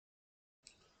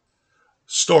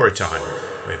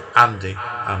Storytime with Andy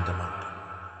and Amanda.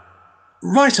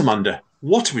 Right, Amanda,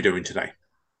 what are we doing today?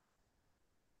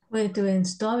 We're doing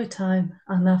story time,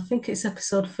 and I think it's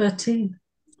episode 13.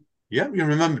 Yeah, you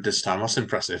remembered this time. That's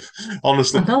impressive.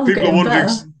 Honestly, I know I'm people are getting wondering.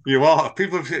 better. You are.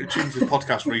 People have tuned to the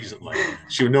podcast recently.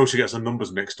 She'll know she gets the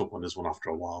numbers mixed up on this one after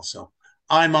a while. So,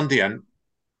 I'm Andy N.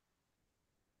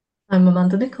 I'm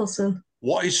Amanda Nicholson.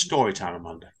 What is story time,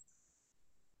 Amanda?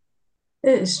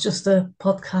 It's just a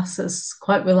podcast that's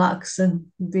quite relaxed, and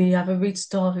we either read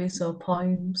stories or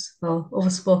poems or other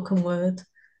spoken word.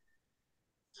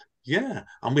 Yeah,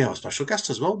 and we have a special guest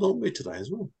as well, don't we, today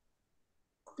as well?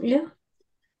 Yeah,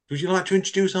 Would you like to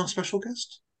introduce our special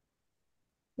guest?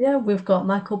 yeah, we've got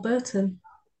Michael Burton.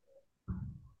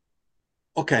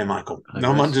 Okay, Michael. Hi,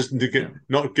 No, man, guys. just Yeah.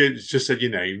 not get, just said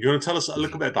your name. You want to tell us a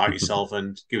little bit about yourself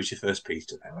and give us your first piece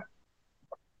today?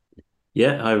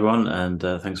 Yeah, hi everyone, and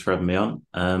thanks for having me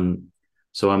on.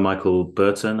 So I'm Michael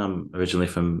Burton. I'm originally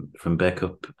from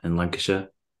Bacup in Lancashire,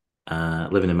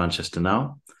 living in Manchester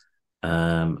now.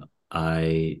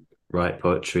 I write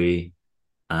poetry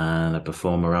and I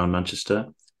perform around Manchester.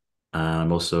 And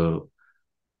I also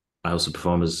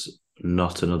perform as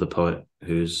not another poet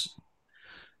who's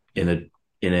in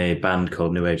a band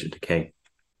called New Age of Decay.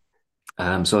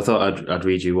 So I thought I'd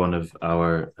read you one of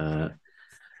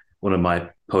my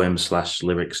poems slash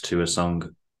lyrics to a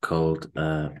song called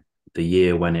 "The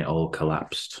Year When It All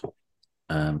Collapsed."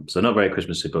 So not very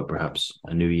Christmassy, but perhaps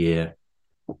a new year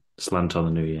slant on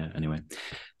the new year. Anyway,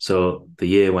 so the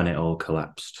year when it all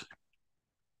collapsed.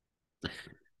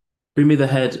 Bring me the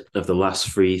head of the last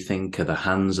free thinker, the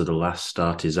hands of the last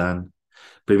artisan.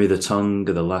 Bring me the tongue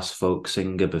of the last folk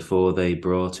singer before they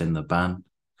brought in the ban.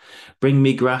 Bring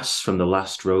me grass from the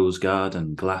last rose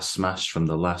garden, glass smashed from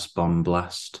the last bomb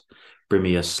blast. Bring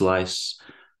me a slice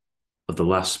of the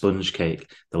last sponge cake,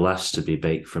 the last to be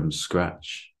baked from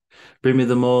scratch. Bring me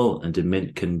them all and in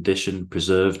mint condition,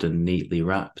 preserved and neatly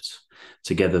wrapped.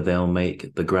 Together they'll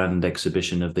make the grand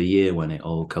exhibition of the year when it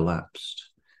all collapsed.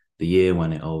 The year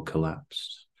when it all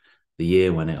collapsed. The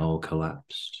year when it all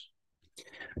collapsed.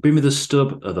 Bring me the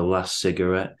stub of the last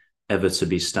cigarette, ever to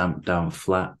be stamped down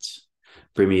flat.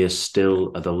 Bring me a still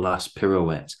of the last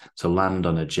pirouette to land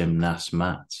on a gymnast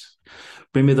mat.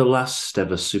 Bring me the last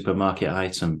ever supermarket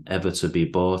item ever to be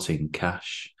bought in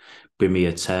cash. Bring me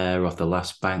a tear off the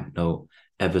last banknote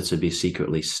ever to be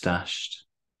secretly stashed.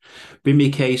 Bring me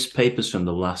case papers from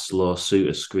the last lawsuit,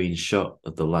 a screenshot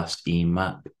of the last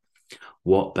e-map.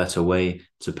 What better way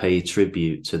to pay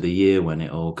tribute to the year when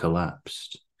it all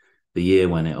collapsed? The year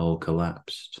when it all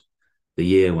collapsed. The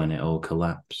year when it all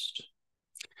collapsed.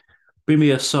 Bring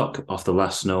me a sock off the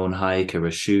last known hiker,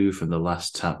 a shoe from the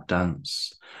last tap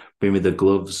dance. Bring me the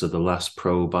gloves of the last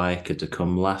pro biker to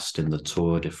come last in the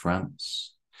Tour de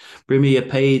France. Bring me a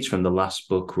page from the last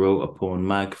book wrote upon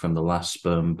mag from the last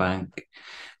sperm bank.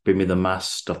 Bring me the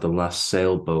mast of the last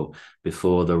sailboat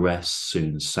before the rest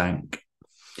soon sank.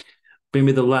 Bring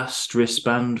me the last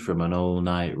wristband from an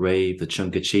all-night rave, the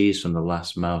chunk of cheese from the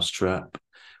last mousetrap.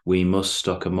 We must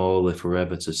stock 'em all if we're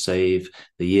ever to save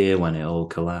the year when it all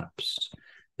collapsed.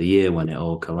 The year when it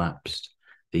all collapsed.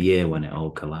 The year when it all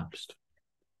collapsed.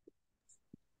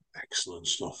 Excellent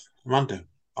stuff. Amanda,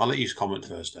 I'll let you comment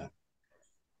first there.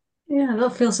 Yeah,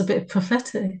 that feels a bit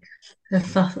prophetic.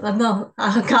 I'm not,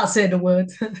 I can't say the word.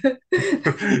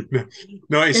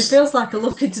 No, It it's feels like a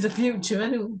look into the future,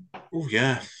 anyway. oh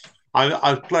yeah.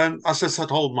 I've planned, as I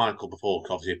told Michael before,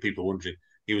 'cause obviously people are wondering,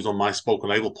 he was on my Spoken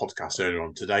Label podcast earlier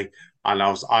on today, and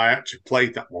I actually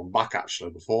played that one back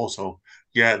actually before. So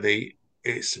yeah, the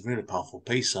it's a really powerful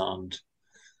piece, and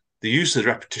the use of the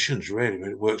repetitions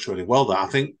really works really well. There, I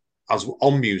think, as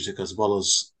on music as well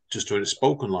as just doing it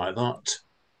spoken like that.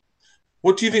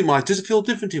 What do you think, Mike? Does it feel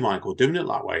different to you, Michael, doing it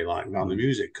that way, like around the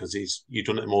music? Because he's you've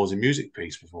done it more as a music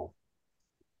piece before.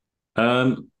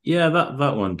 Yeah,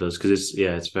 that one does because it's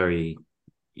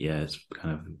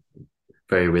kind of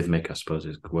very rhythmic, I suppose.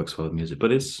 It works well with music,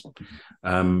 but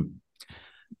um,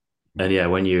 and yeah,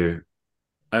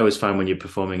 I always find when you're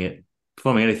performing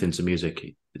anything to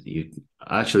music, you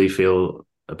actually feel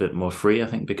a bit more free. I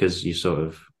think because you sort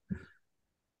of,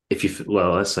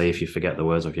 let's say if you forget the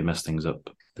words or if you mess things up,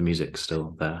 the music's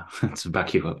still there to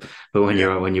back you up. But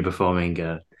Yeah, when you're performing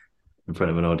in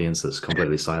front of an audience that's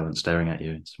completely silent, staring at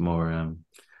you, it's more a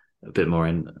bit more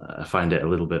in. I find it a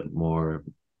little bit more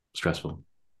stressful,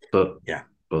 but yeah,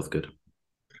 both good.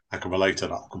 I can relate to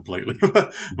that completely.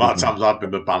 A lot of times I've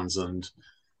been with bands and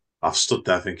I've stood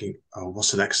there thinking, "Oh,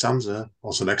 what's the next stanza?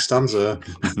 What's the next stanza?"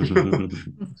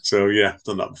 So yeah, I've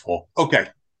done that before. Okay,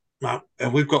 Now,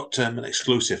 we've got an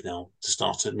exclusive now to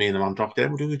start at me and the man drop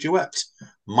dead. We're doing a duet.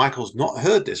 Michael's not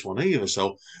heard this one either,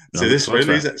 so this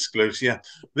really is exclusive. Yeah,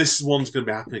 this one's going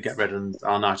to be happening to Get Ready on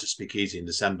our night to Speak Easy in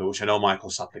December, which I know Michael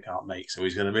sadly can't make, so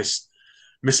he's going to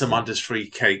miss Amanda's free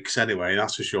cakes anyway.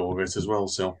 That's for sure of it as well.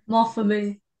 So More for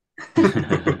me.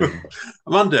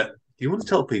 Amanda, do you want to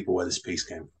tell people where this piece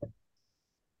came from?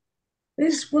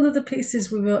 It's one of the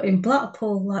pieces we wrote in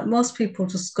Blackpool. Like most people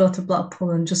just go to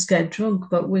Blackpool and just get drunk,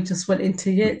 but we just went into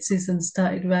Yates's and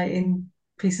started writing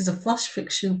pieces of flash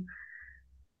fiction.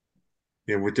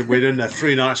 Yeah, we're doing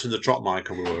 3 nights in the Trot,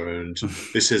 Michael, and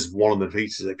this is one of the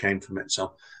pieces that came from it.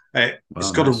 So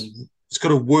it's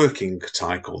got a working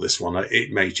title. This one,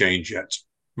 it may change yet.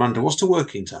 Amanda, what's the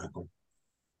working title?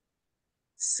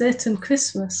 Satan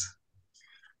Christmas.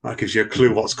 That gives you a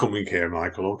clue what's coming here,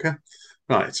 Michael. Okay,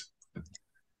 right.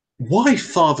 Why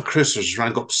Father Christmas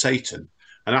rang up Satan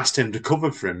and asked him to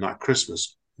cover for him that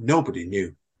Christmas, nobody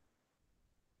knew.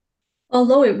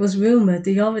 Although it was rumoured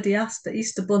he already asked the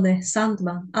Easter Bunny,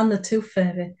 Sandman, and the Tooth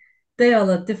Fairy, they all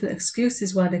had different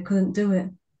excuses why they couldn't do it.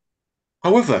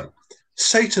 However,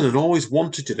 Satan had always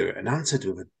wanted to do it and answered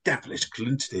with a devilish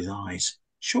glint in his eyes.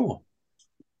 Sure,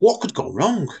 what could go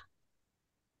wrong?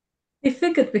 He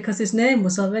figured because his name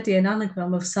was already an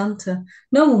anagram of Santa,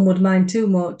 no one would mind too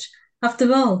much.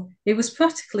 After all, he was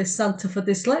practically Santa for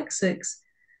dyslexics.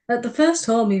 At the first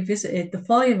home he visited, the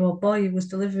 4-year-old boy who was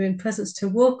delivering presents to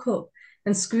woke up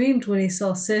and screamed when he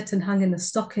saw Satan hanging a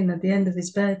stocking at the end of his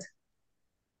bed.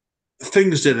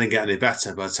 Things didn't get any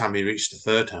better by the time he reached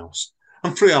the 3rd house,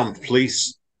 and 3 armed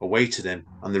police awaited him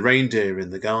and the reindeer in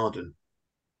the garden.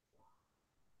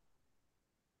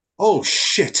 Oh,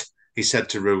 shit, he said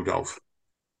to Rudolph.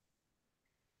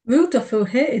 Rudolph, who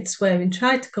hated swearing,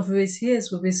 tried to cover his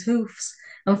ears with his hoofs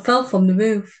and fell from the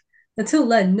roof. Until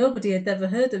then, nobody had ever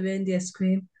heard a reindeer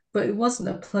scream, but it wasn't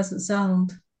a pleasant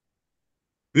sound.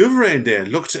 The other reindeer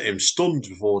looked at him stunned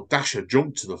before Dasher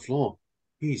jumped to the floor.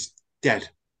 He's dead,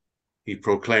 he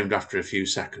proclaimed after a few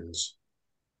seconds.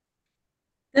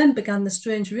 Then began the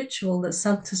strange ritual that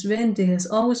Santa's reindeers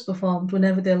always performed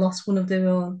whenever they lost one of their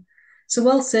own. So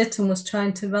while Satan was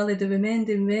trying to rally the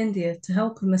remaining reindeer to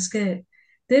help him escape,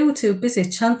 they were too busy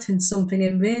chanting something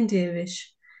in reindeerish,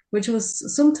 which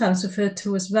was sometimes referred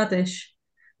to as radish,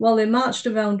 while they marched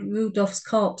around Rudolph's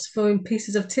corpse throwing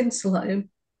pieces of tinsel at him.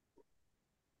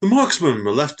 The marksmen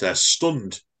were left there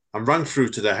stunned and ran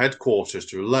through to their headquarters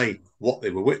to relay what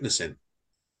they were witnessing.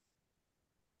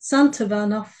 Satan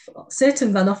ran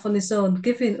off on his own,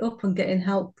 giving up and getting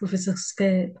help with his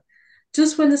escape.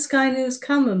 Just when the Sky News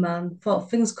cameraman thought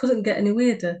things couldn't get any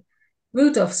weirder,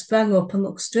 Rudolph sprang up and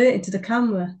looked straight into the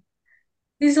camera.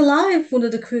 "He's alive," one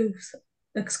of the crew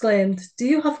exclaimed. "Do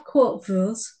you have a quote for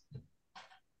us?"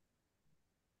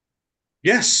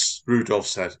 Yes, Rudolph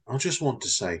said. I just want to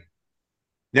say,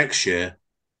 next year,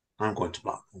 I'm going to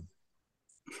Blackpool.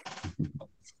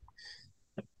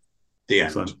 The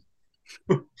end.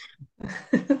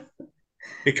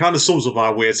 It kind of sums up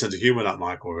our weird sense of humour, that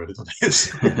Michael, really, doesn't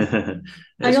it?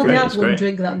 I only had one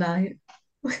drink that night.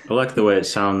 I like the way it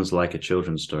sounds like a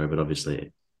children's story, but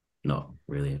obviously not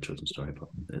really a children's story. But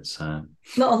it's not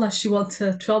unless you want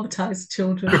to traumatise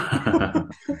children.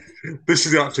 This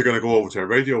is actually going to go over to a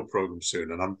radio programme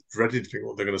soon, and I'm ready to think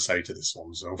what they're going to say to this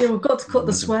one. So yeah, we've got to cut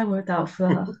the swear word out for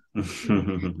that.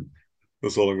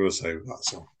 That's all I'm going to say with that.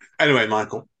 So anyway,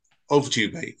 Michael, over to you,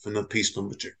 mate, for the piece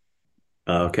number 2.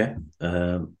 Okay.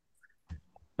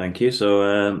 Thank you. So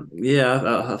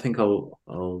I think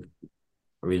I'll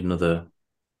read another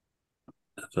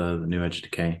of New Age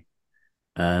Decay.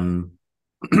 So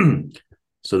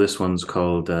this one's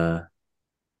called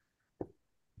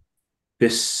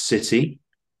This City,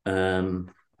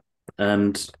 and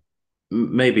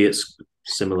maybe it's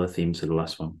similar theme to the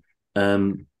last one.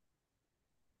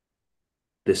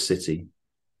 This city.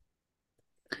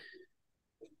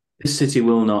 This city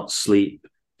will not sleep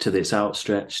till its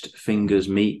outstretched fingers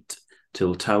meet,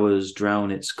 till towers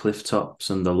drown its cliff tops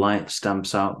and the light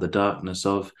stamps out the darkness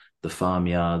of the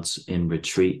farmyards in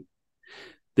retreat.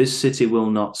 This city will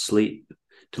not sleep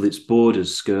till its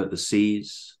borders skirt the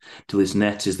seas, till its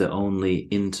net is the only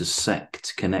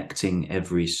intersect connecting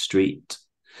every street.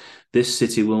 This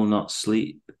city will not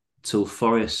sleep till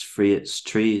forests free its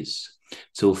trees,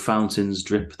 till fountains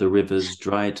drip the rivers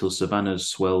dry, till savannas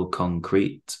swell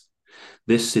concrete.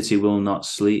 This city will not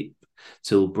sleep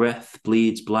till breath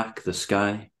bleeds black the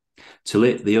sky, till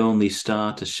it, the only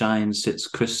star to shine, sits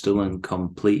crystal and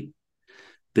complete.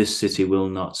 This city will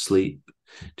not sleep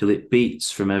till it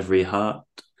beats from every heart,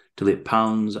 till it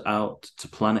pounds out to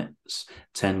planets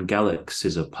 10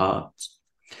 galaxies apart.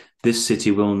 This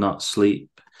city will not sleep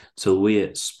till we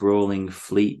its sprawling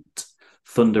fleet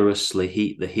thunderously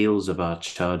heat the heels of our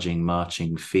charging,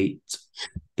 marching feet.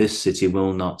 This city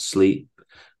will not sleep.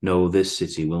 No, this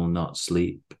city will not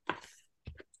sleep.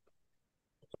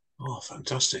 Oh,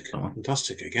 fantastic.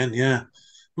 Fantastic again, yeah.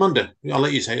 Amanda, I'll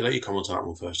let you comment on that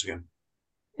one first again.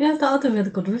 Yeah, that had a really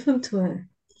good rhythm to it.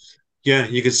 Yeah,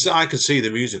 I could see the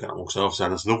music on that one because obviously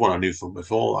that's the one I knew from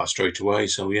before that straight away.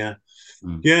 So yeah.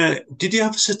 Yeah. Did you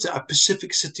have a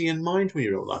specific city in mind when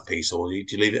you wrote that piece, or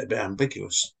did you leave it a bit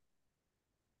ambiguous?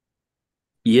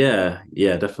 Yeah,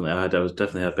 definitely. I was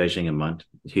definitely had Beijing in mind.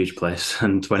 Huge place,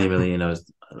 and 20 million.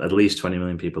 At least 20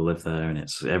 million people live there, and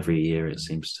it's every year it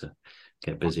seems to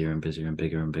get busier and busier and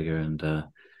bigger and bigger. And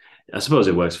I suppose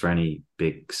it works for any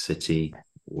big city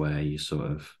where you sort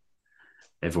of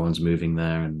everyone's moving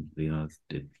there, and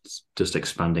it's just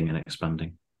expanding and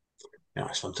expanding. Yeah,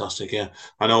 it's fantastic. Yeah,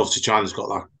 I know obviously China's got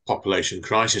that population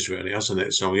crisis, really, hasn't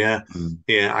it? So yeah,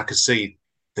 yeah, I could see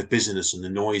the busyness and the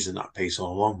noise in that piece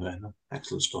all along there.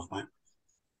 Excellent stuff, mate.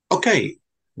 Okay,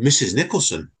 Mrs.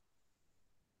 Nicholson,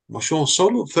 what's your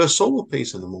first solo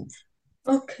piece of the month?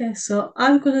 Okay, so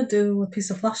I'm going to do a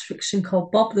piece of flash fiction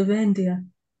called Bob the Reindeer.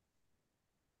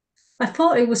 I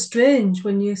thought it was strange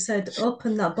when you said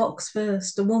open that box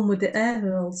first, the one with the air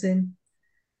holes in,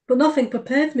 but nothing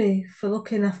prepared me for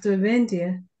looking after a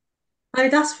reindeer. I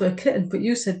had asked for a kitten, but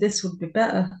you said this would be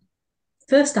better.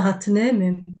 First, I had to name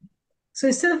him. So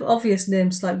instead of obvious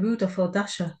names like Rudolph or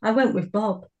Dasher, I went with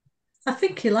Bob. I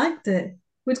think he liked it.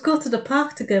 We'd go to the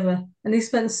park together, and he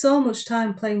spent so much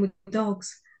time playing with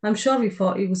dogs. I'm sure he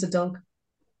thought he was a dog.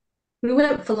 We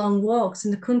went for long walks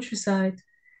in the countryside,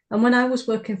 and when I was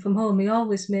working from home, he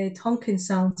always made honking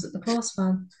sounds at the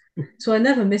postman, so I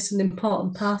never missed an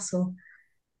important parcel.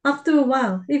 After a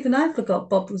while, even I forgot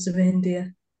Bob was a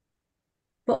reindeer.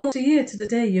 But almost a year to the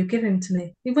day you give him to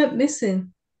me, he went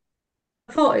missing.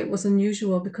 I thought it was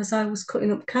unusual because I was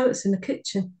cutting up carrots in the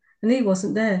kitchen and he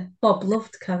wasn't there. Bob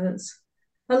loved carrots.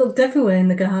 I looked everywhere in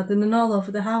the garden and all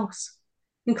over the house,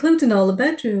 including all the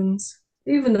bedrooms,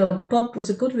 even though Bob was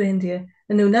a good reindeer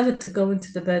and knew never to go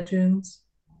into the bedrooms.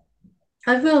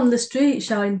 I ran the street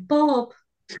shouting, Bob,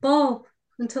 Bob,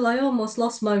 until I almost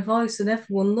lost my voice and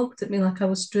everyone looked at me like I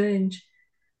was strange.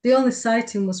 The only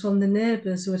sighting was from the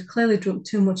neighbours who had clearly drunk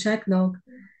too much eggnog.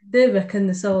 They reckoned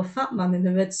they saw a fat man in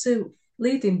a red suit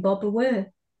leading Bob away.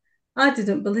 I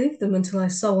didn't believe them until I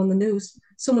saw on the news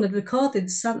someone had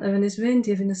recorded Santa and his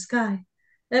reindeer in the sky.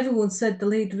 Everyone said the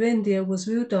lead reindeer was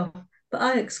Rudolph, but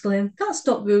I exclaimed, That's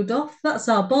not Rudolph, that's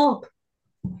our Bob.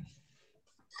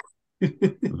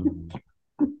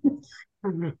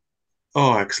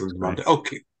 Oh, excellent, Amanda.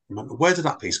 Okay, Amanda, where did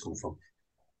that piece come from?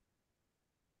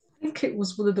 I think it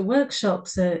was one of the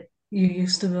workshops that you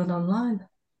used to run online.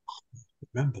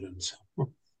 Remembrance.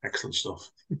 Excellent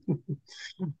stuff.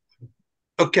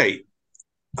 Okay,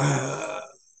 I'm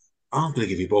going to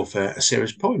give you both a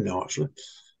serious poem now, actually.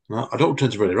 I don't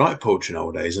tend to really write poetry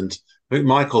nowadays, and I think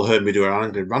Michael heard me do an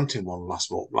angry ranting one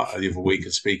last month, like the other week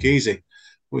at Speak Easy,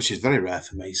 which is very rare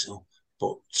for me. So,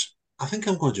 but I think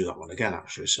I'm going to do that one again,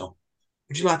 actually. So,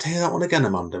 would you like to hear that one again,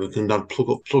 Amanda? We can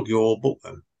plug your book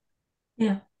then.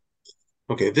 Yeah.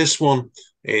 Okay, this one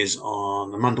is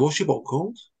on Amanda. What's your book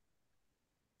called?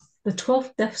 The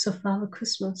 12 Deaths of Father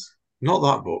Christmas. Not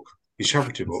that book. Your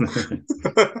charity book.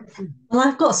 Well,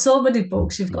 I've got so many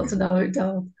books, you've got to narrow it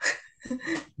down.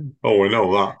 Oh, we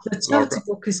know that. The charity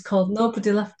book is called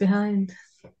Nobody Left Behind.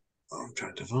 I'm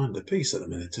trying to find a piece at the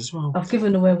minute as well. I've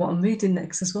given away what I'm reading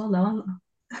next as well now,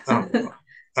 haven't I?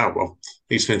 Oh well,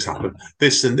 these things happen.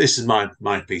 This is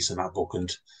my piece in that book,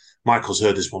 and Michael's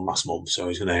heard this one last month, so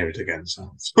he's going to hear it again.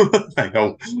 So there you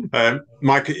go.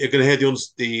 Michael, you're going to hear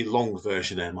the long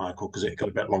version there, Michael, because it got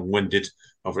a bit long-winded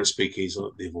over at Speakeasy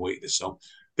the other week. So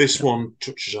this one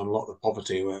touches on a lot of the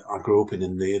poverty where I grew up in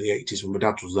the early 80s when my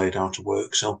dad was laid out of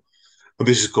work. So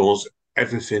this is called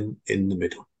Everything in the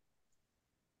Middle.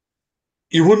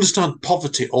 You understand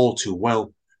poverty all too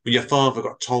well when your father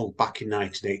got told back in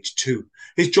 1982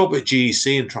 his job at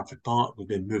GEC in Trafford Park had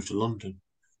been moved to London,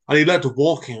 and he led a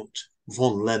walkout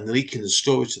with then leaking the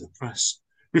story to the press,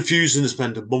 refusing to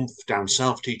spend a month down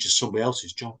south teaching somebody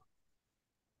else's job.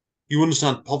 You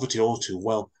understand poverty all too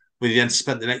well when he then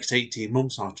spent the next 18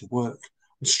 months out of work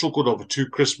and struggled over 2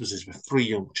 Christmases with 3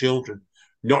 young children,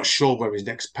 not sure where his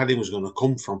next penny was going to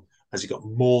come from as he got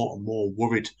more and more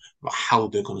worried about how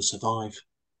they're going to survive.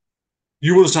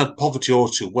 You understand poverty all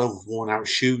too well with worn-out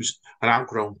shoes and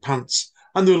outgrown pants,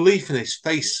 and the relief in his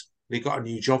face when he got a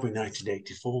new job in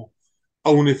 1984,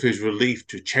 only for his relief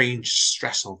to change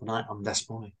stress overnight on less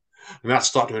money, and that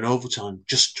start doing overtime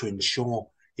just to ensure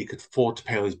he could afford to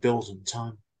pay all his bills on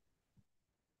time.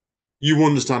 You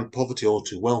understand poverty all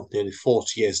too well nearly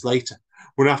 40 years later,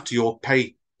 when after your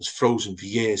pay was frozen for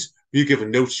years, you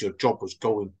given notice your job was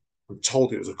going and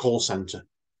told it was a call centre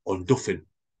or nothing,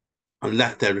 and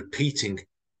left there repeating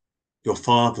your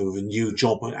father with a new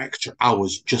job and extra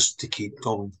hours just to keep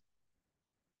going.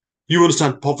 You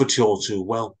understand poverty all too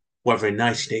well, whether in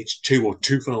 1982 or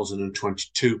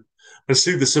 2022, and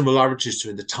see the similarities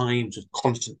between the times of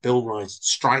constant bill rise,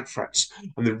 strike threats,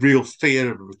 and the real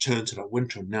fear of a return to that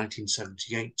winter of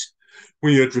 1978,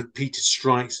 when you had repeated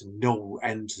strikes and no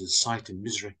end to the sight and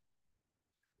misery.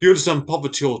 You understand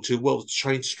poverty all too well, the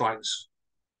train strikes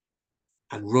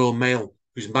and Royal Mail,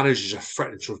 whose managers are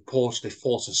threatening to reportedly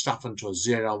force the staff into a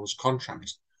 0 hours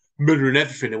contract, mirroring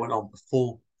everything that went on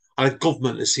before, and a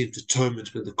government that seems determined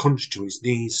to bring the country to its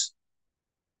knees.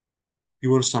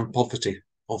 You understand poverty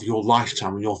of your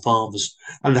lifetime and your father's,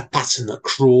 and the pattern that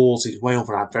crawls its way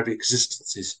over our very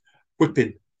existences,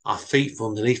 whipping our feet from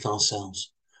underneath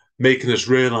ourselves, making us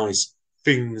realise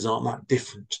things aren't that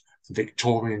different from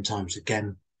Victorian times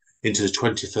again into the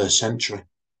 21st century,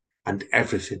 and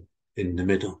everything in the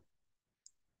middle.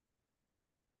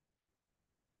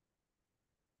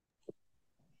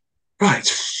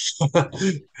 Right.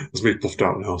 That's me puffed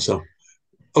out now. So,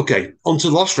 okay, on to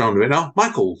the last round of it now.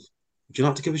 Michael, would you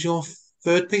like to give us your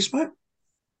third piece, mate?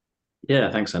 Yeah,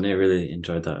 thanks, Andy. I really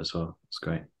enjoyed that as well. It's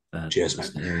great. Cheers,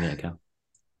 mate. Hearing it again.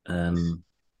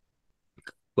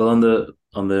 Well, on the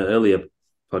earlier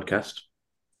podcast,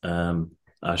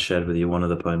 I shared with you one of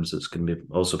the poems that's going to be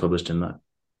also published in that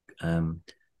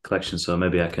collection. So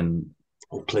maybe I can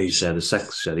please share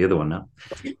the other one now.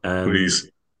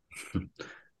 Please.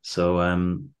 So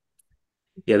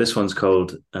yeah, this one's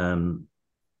called To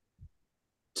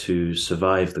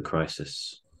Survive the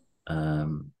Crisis.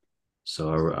 So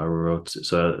I wrote,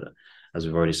 so as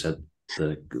we've already said,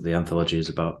 the anthology is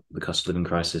about the cost of living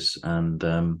crisis, and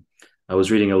I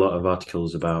was reading a lot of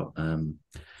articles about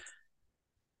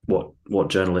what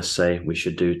journalists say we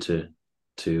should do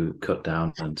to cut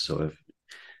down and sort of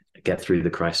get through the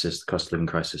crisis, the cost of living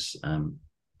crisis.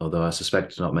 Although I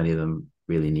suspect not many of them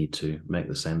really need to make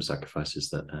the same sacrifices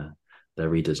that their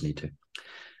readers need to.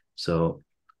 So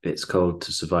it's called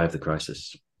To Survive the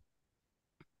Crisis.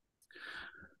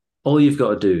 All you've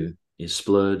got to do is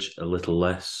splurge a little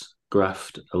less,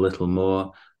 graft a little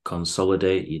more,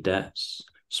 consolidate your debts,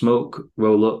 smoke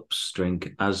roll-ups,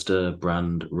 drink Asda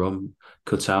brand rum,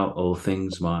 cut out all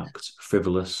things marked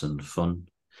frivolous and fun.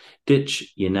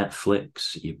 Ditch your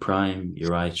Netflix, your Prime,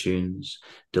 your iTunes,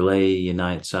 delay your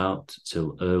nights out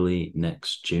till early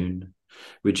next June.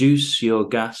 Reduce your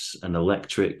gas and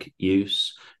electric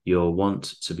use, your want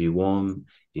to be warm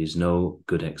is no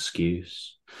good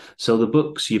excuse. Sell the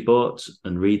books you bought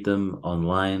and read them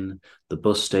online. The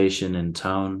bus station in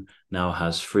town now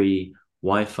has free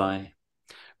Wi-Fi.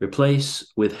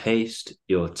 Replace with haste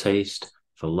your taste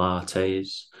for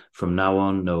lattes. From now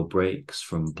on, no breaks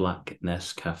from Black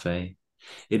Nescafe.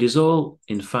 It is all,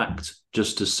 in fact,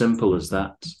 just as simple as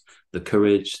that. The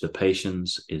courage, the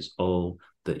patience is all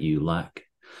that you lack.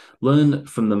 Learn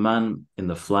from the man in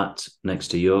the flat next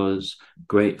to yours,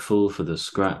 grateful for the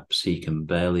scraps he can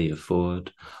barely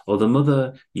afford, or the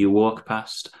mother you walk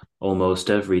past almost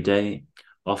every day,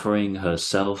 offering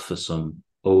herself for some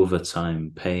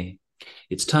overtime pay.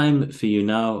 It's time for you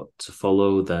now to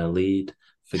follow their lead.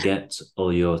 Forget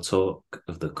all your talk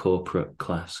of the corporate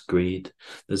class greed.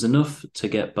 There's enough to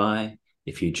get by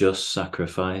if you just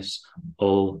sacrifice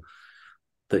all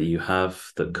that you have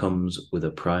that comes with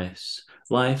a price.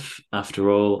 Life, after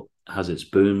all, has its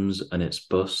booms and its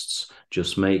busts.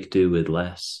 Just make do with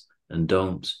less and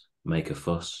don't make a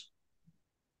fuss.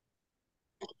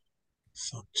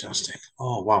 Fantastic.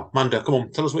 Oh, wow. Manda, come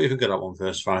on, tell us what you think of that one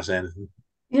first before I say anything.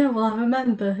 Yeah, well, I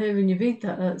remember hearing you read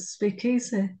that at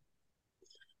Speakeasy.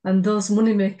 And those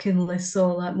money-making lists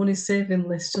or like money-saving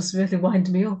lists just really wind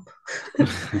me up.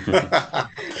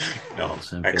 No,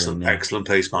 excellent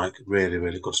piece, Mike. Really,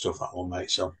 really good stuff, that one, mate.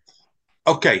 So,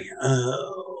 okay,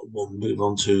 we'll move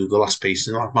on to the last piece,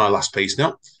 my last piece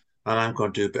now. And I'm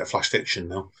going to do a bit of flash fiction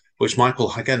now, which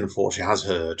Michael, again, unfortunately, has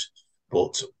heard.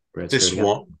 But this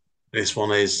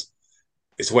one is,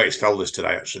 it's the way it's felt this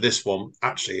today, actually. This one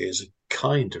actually is a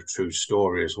kind of true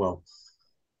story as well.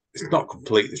 It's not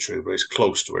completely true, but it's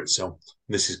close to it. So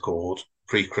this is called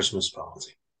Pre-Christmas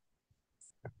Party.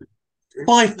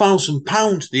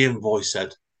 £5,000, the invoice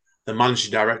said. The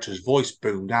managing director's voice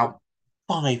boomed out.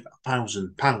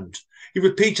 £5,000. He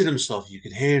repeated himself. You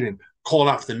could hear him call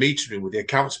out for the meeting room with the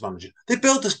accounts manager. They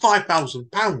billed us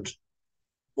 £5,000.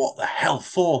 What the hell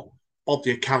for? Bob,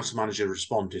 the accounts manager,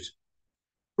 responded.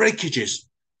 Breakages,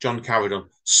 John carried on.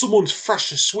 Someone's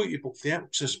fresh a sweetie book for the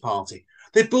Xmas party.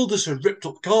 They build us a ripped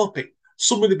up carpet.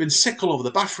 Somebody had been sick all over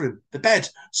the bathroom, the bed,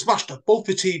 smashed up both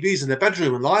the TVs in the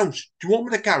bedroom and the lounge. Do you want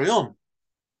me to carry on?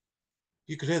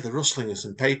 You could hear the rustling of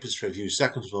some papers for a few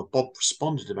seconds while Bob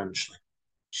responded eventually.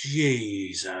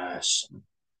 Jesus.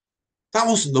 That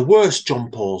wasn't the worst,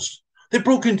 John paused. They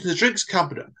broke into the drinks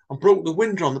cabinet and broke the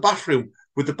window on the bathroom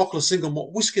with the bottle of single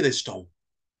malt whiskey they stole.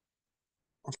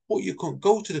 I thought you couldn't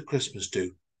go to the Christmas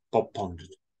do, Bob pondered.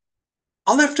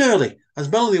 I left early,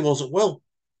 as Melanie wasn't well,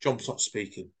 John stopped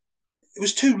speaking. It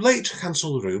was too late to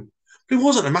cancel the room, but it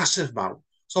wasn't a massive amount,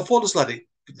 so I thought I'd let it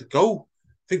go,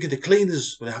 thinking the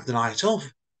cleaners would have the night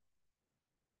off.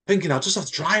 Thinking I'd just have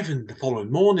to drive in the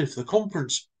following morning for the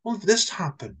conference, only for this to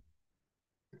happen.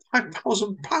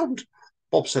 £5,000,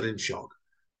 Bob said in shock.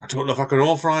 I don't know if I can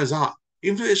authorise that,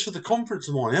 even if it's for the conference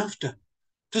the morning after.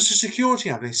 Does the security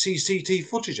have any CCTV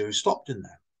footage of who stopped in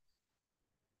there?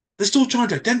 They're still trying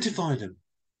to identify them.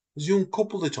 There's a young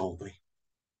couple, they told me.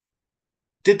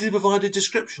 Did they provide a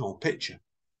description or picture?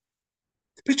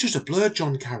 The pictures are blurred,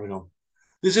 John carried on.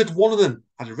 They said one of them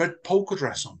had a red polka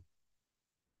dress on.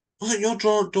 Wasn't your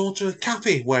daughter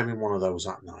Kathy wearing one of those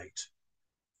that night?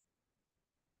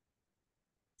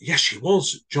 Yes, she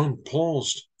was. John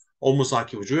paused, almost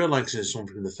like he was realising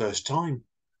something for the first time.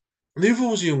 And the other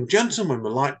was a young gentleman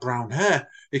with light brown hair.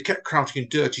 He kept crowding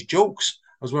dirty jokes.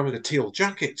 I was wearing a teal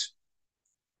jacket.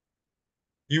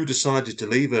 You decided to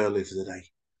leave early for the day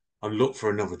and look for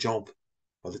another job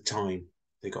by the time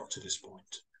they got to this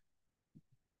point.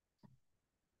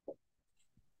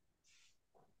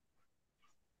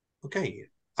 Okay,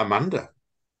 Amanda,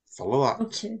 follow that.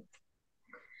 Okay.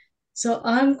 So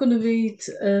I'm going to read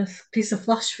a piece of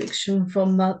flash fiction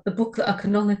from the book that I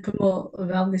can only promote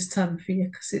around this time of year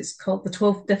because it's called The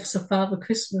 12 Deaths of Father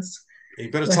Christmas.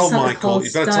 You better tell Michael.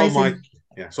 You better tell Mike.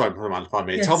 Yeah, sorry, pardon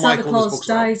me. Tell Santa Michael Claus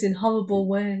dies in horrible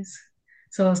ways.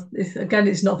 So again,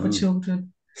 it's not for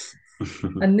children.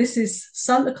 And this is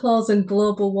Santa Claus and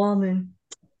global warming.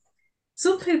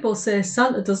 Some people say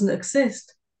Santa doesn't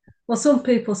exist. Well, some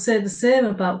people say the same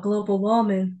about global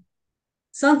warming.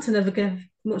 Santa never gave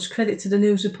much credit to the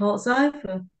news reports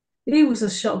either. He was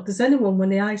as shocked as anyone when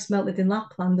the ice melted in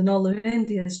Lapland and all the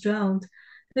reindeers drowned.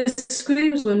 The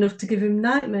screams were enough to give him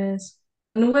nightmares.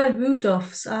 And the way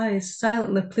Rudolph's eyes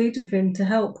silently pleaded for him to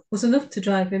help was enough to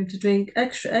drive him to drink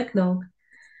extra eggnog.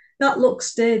 That look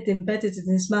stayed embedded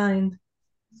in his mind,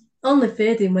 only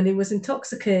fading when he was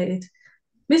intoxicated.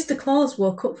 Mr. Claus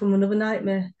woke up from another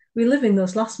nightmare, reliving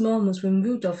those last moments when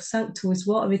Rudolph sank to his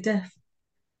watery death.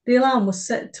 The alarm was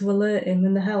set to alert him,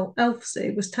 and the elf said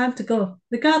it was time to go.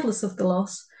 Regardless of the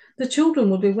loss, the children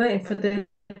would be waiting for their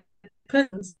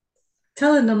presents.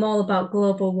 Telling them all about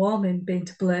global warming being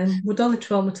to blame would only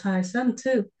traumatise them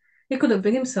too. He couldn't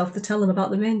bring himself to tell them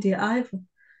about the reindeer either,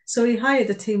 so he hired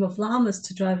a team of llamas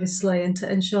to drive his sleigh and to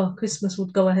ensure Christmas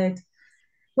would go ahead.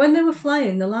 When they were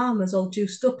flying, the llamas, all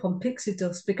juiced up on pixie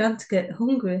dust, began to get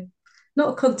hungry.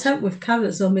 Not content with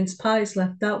carrots or mince pies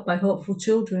left out by hopeful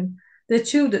children, they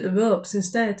chewed at the ropes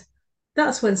instead.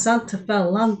 That's when Santa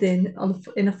fell, landing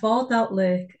in a thawed-out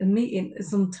lake and meeting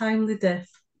his untimely death.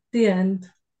 The end.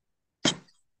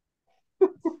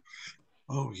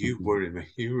 Oh, you worry me.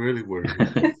 You really worry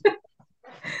me.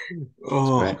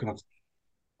 Oh, God.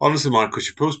 Honestly, Michael,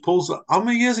 she pulls. How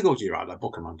many years ago did you write that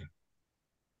book, Amanda?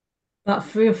 About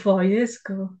 3 or 4 years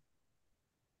ago.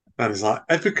 And it's like,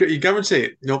 you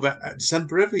guarantee it,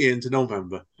 December every year into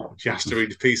November, she has to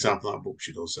read a piece out of that book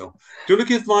she does. So, do you want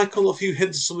to give Michael a few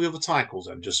hints of some of the other titles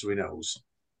then, just so he knows?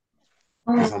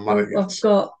 I've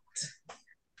got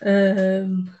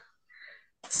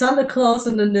Santa Claus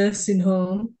and the Nursing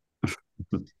Home,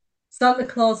 Santa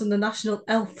Claus and the National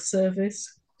Health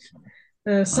Service,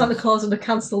 Santa Claus and the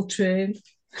Cancelled Train.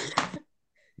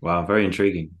 Wow, very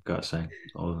intriguing, gotta say.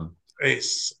 All of them.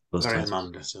 It's very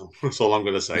Amanda, so that's all I'm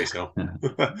going to say. So,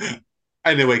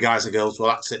 anyway, guys and girls, well,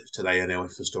 that's it for today. Anyway,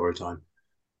 for story time,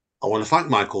 I want to thank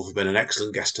Michael for being an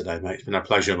excellent guest today, mate. It's been a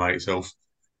pleasure, mate. So,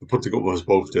 we put together us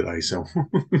both today. So,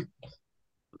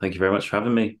 thank you very much for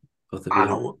having me. Both of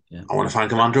you. I want to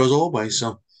thank Amanda as always.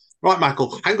 So, right,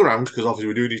 Michael, hang around because obviously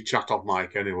we do need to chat off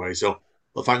mic anyway. So,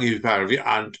 well, thank you, pair of you,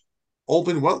 and all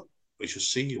been well. We shall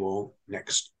see you all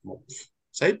next month.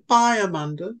 Say bye,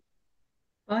 Amanda.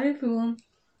 Bye, everyone.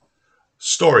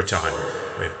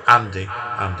 Storytime with Andy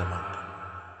and Amanda.